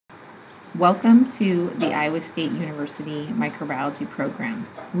Welcome to the Iowa State University Microbiology program.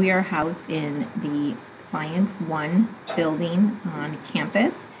 We are housed in the Science 1 building on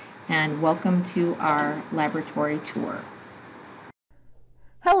campus, and welcome to our laboratory tour.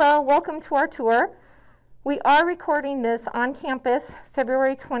 Hello, welcome to our tour. We are recording this on campus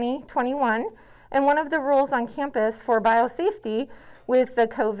February 2021, and one of the rules on campus for biosafety with the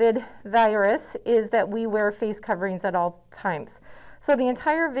COVID virus is that we wear face coverings at all times. So the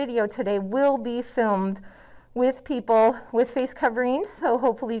entire video today will be filmed with people with face coverings, so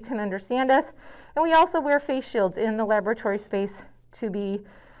hopefully you can understand us. And we also wear face shields in the laboratory space to be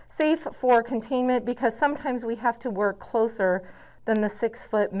safe for containment, because sometimes we have to work closer than the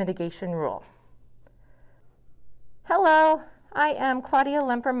 6-foot mitigation rule. Hello, I am Claudia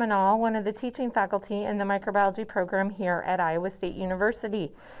Lemper-Manal, one of the teaching faculty in the microbiology program here at Iowa State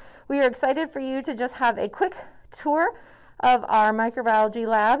University. We are excited for you to just have a quick tour of our microbiology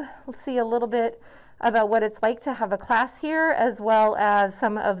lab. We'll see a little bit about what it's like to have a class here, as well as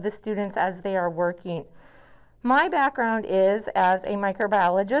some of the students as they are working. My background is as a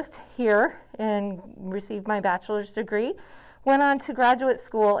microbiologist here and received my bachelor's degree. Went on to graduate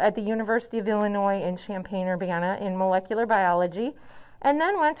school at the University of Illinois in Champaign-Urbana in molecular biology, and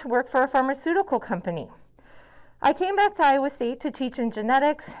then went to work for a pharmaceutical company. I came back to Iowa State to teach in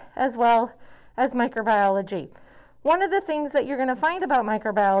genetics as well as microbiology. One of the things that you're going to find about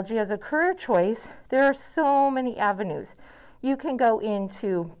microbiology as a career choice, there are so many avenues. You can go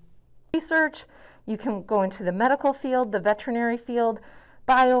into research, you can go into the medical field, the veterinary field,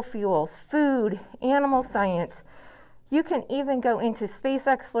 biofuels, food, animal science. You can even go into space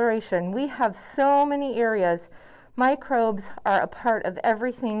exploration. We have so many areas. Microbes are a part of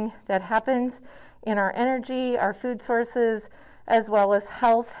everything that happens in our energy, our food sources, as well as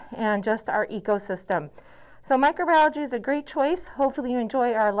health and just our ecosystem. So microbiology is a great choice. Hopefully you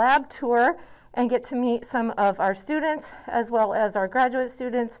enjoy our lab tour and get to meet some of our students, as well as our graduate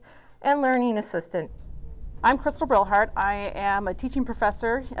students and learning assistant. I'm Crystal Brilhart. I am a teaching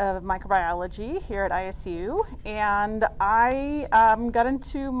professor of microbiology here at ISU, and I got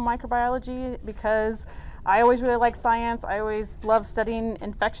into microbiology because I always really liked science. I always loved studying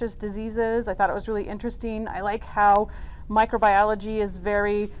infectious diseases. I thought it was really interesting. I like how microbiology is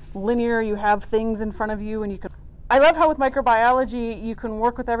very linear. You have things in front of you, and I love how with microbiology you can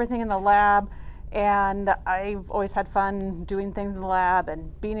work with everything in the lab, and I've always had fun doing things in the lab,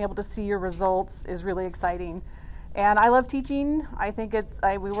 and being able to see your results is really exciting. And I love teaching. I think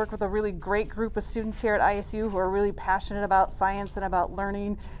we work with a really great group of students here at ISU who are really passionate about science and about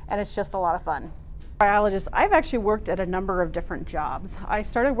learning, and it's just a lot of fun. Biologist, I've actually worked at a number of different jobs. I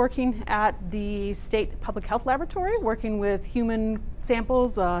started working at the State Public Health Laboratory, working with human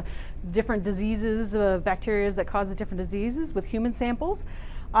samples, different diseases, bacteria that cause different diseases with human samples.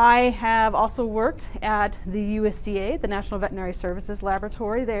 I have also worked at the USDA, the National Veterinary Services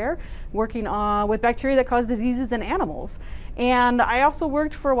Laboratory there, working with bacteria that cause diseases in animals. And I also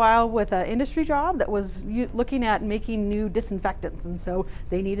worked for a while with an industry job that was looking at making new disinfectants. And so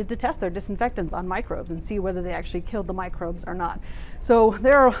they needed to test their disinfectants on microbes and see whether they actually killed the microbes or not. So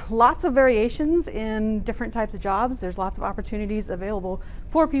there are lots of variations in different types of jobs. There's lots of opportunities available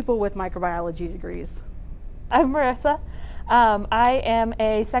for people with microbiology degrees. I'm Marissa. I am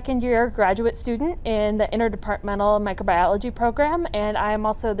a second-year graduate student in the interdepartmental microbiology program, and I am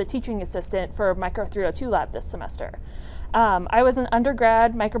also the teaching assistant for Micro 302 lab this semester. I was an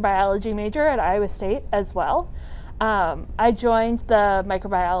undergrad microbiology major at Iowa State as well. I joined the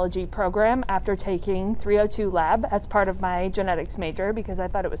microbiology program after taking 302 lab as part of my genetics major because I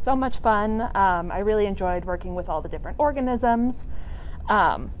thought it was so much fun. I really enjoyed working with all the different organisms.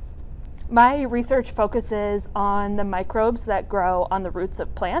 My research focuses on the microbes that grow on the roots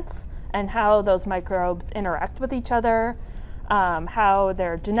of plants and how those microbes interact with each other, how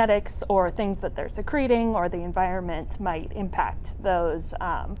their genetics or things that they're secreting or the environment might impact those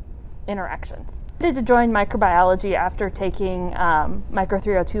interactions. I decided to join microbiology after taking Micro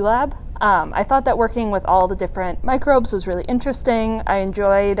 302 lab. I thought that working with all the different microbes was really interesting. I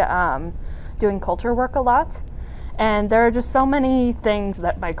enjoyed doing culture work a lot. And there are just so many things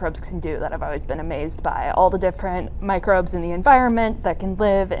that microbes can do that I've always been amazed by. All the different microbes in the environment that can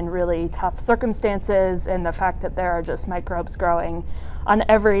live in really tough circumstances, and the fact that there are just microbes growing on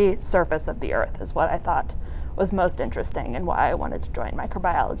every surface of the earth is what I thought was most interesting and why I wanted to join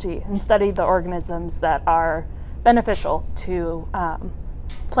microbiology and study the organisms that are beneficial to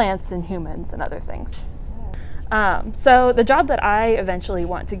plants and humans and other things. So the job that I eventually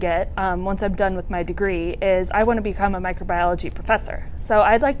want to get once I'm done with my degree is I want to become a microbiology professor. So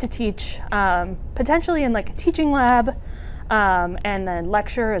I'd like to teach potentially in like a teaching lab and then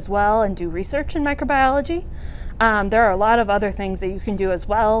lecture as well and do research in microbiology. There are a lot of other things that you can do as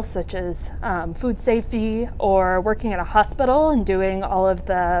well, such as food safety or working at a hospital and doing all of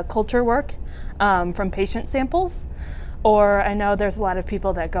the culture work from patient samples. Or I know there's a lot of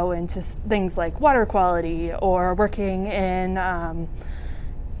people that go into things like water quality or working in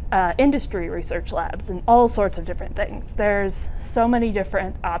industry research labs and all sorts of different things. There's so many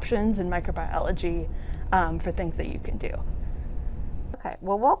different options in microbiology for things that you can do. Okay,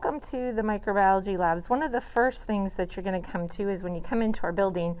 well, welcome to the microbiology labs. One of the first things that you're going to come to is when you come into our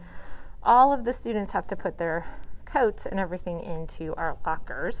building, all of the students have to put their coats and everything into our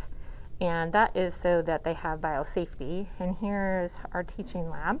lockers, and that is so that they have biosafety. And here's our teaching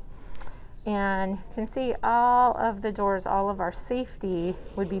lab, and you can see all of the doors, all of our safety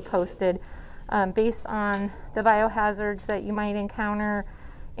would be posted based on the biohazards that you might encounter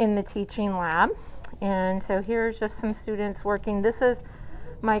in the teaching lab. And so here's just some students working. This is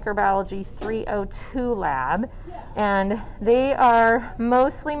Microbiology 302 lab, and they are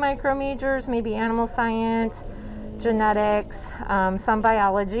mostly micro majors, maybe animal science, genetics, some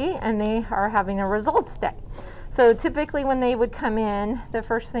biology, and they are having a results day. So typically when they would come in, the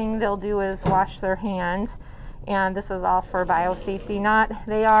first thing they'll do is wash their hands, and this is all for biosafety.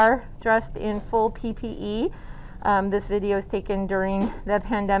 They are dressed in full PPE. This video is taken during the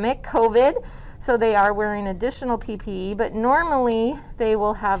pandemic, COVID, so they are wearing additional PPE, but normally they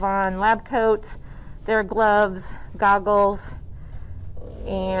will have on lab coats, their gloves, goggles,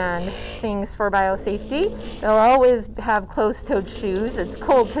 and things for biosafety. They'll always have closed-toed shoes. It's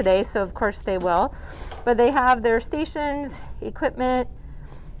cold today, so of course they will. But they have their stations, equipment,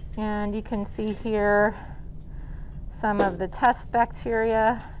 and you can see here some of the test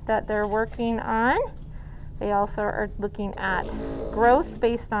bacteria that they're working on. They also are looking at growth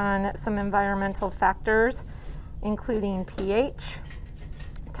based on some environmental factors, including pH,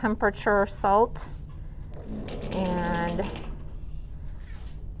 temperature, salt, and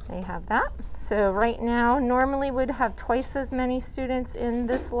they have that. So right now, normally would have twice as many students in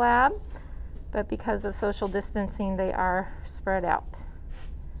this lab, but because of social distancing, they are spread out.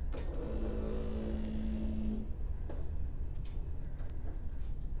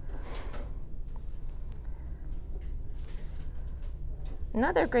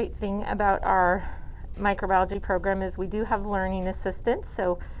 Another great thing about our microbiology program is we do have learning assistants.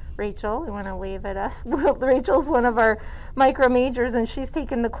 So Rachel, we want to wave at us. Rachel's one of our micro majors, and she's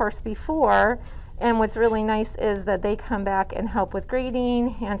taken the course before. And what's really nice is that they come back and help with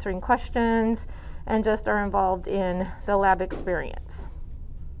grading, answering questions, and just are involved in the lab experience.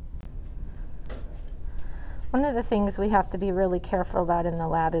 One of the things we have to be really careful about in the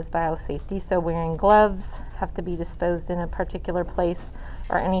lab is biosafety. So wearing gloves, have to be disposed in a particular place,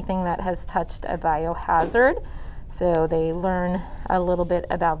 or anything that has touched a biohazard. So they learn a little bit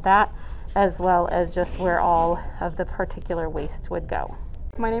about that, as well as just where all of the particular waste would go.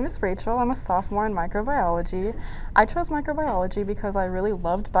 My name is Rachel. I'm a sophomore in microbiology. I chose microbiology because I really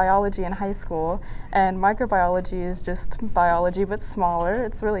loved biology in high school, and microbiology is just biology but smaller.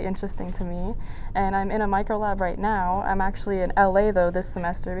 It's really interesting to me, and I'm in a micro lab right now. I'm actually in LA though this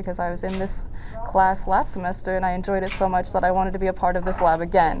semester because I was in this class last semester and I enjoyed it so much that I wanted to be a part of this lab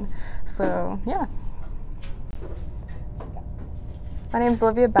again. So yeah. My name is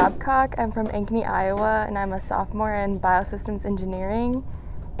Olivia Babcock. I'm from Ankeny, Iowa, and I'm a sophomore in biosystems engineering.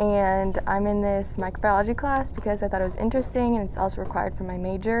 And I'm in this microbiology class because I thought it was interesting, and it's also required for my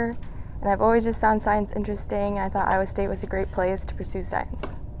major. And I've always just found science interesting, and I thought Iowa State was a great place to pursue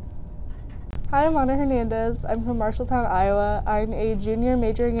science. Hi, I'm Ana Hernandez. I'm from Marshalltown, Iowa. I'm a junior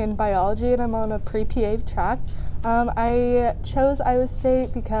majoring in biology, and I'm on a pre-PA track. I chose Iowa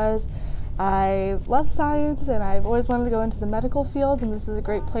State because I love science, and I've always wanted to go into the medical field, and this is a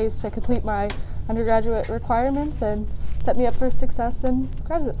great place to complete my undergraduate requirements and set me up for success in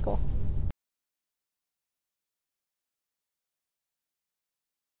graduate school.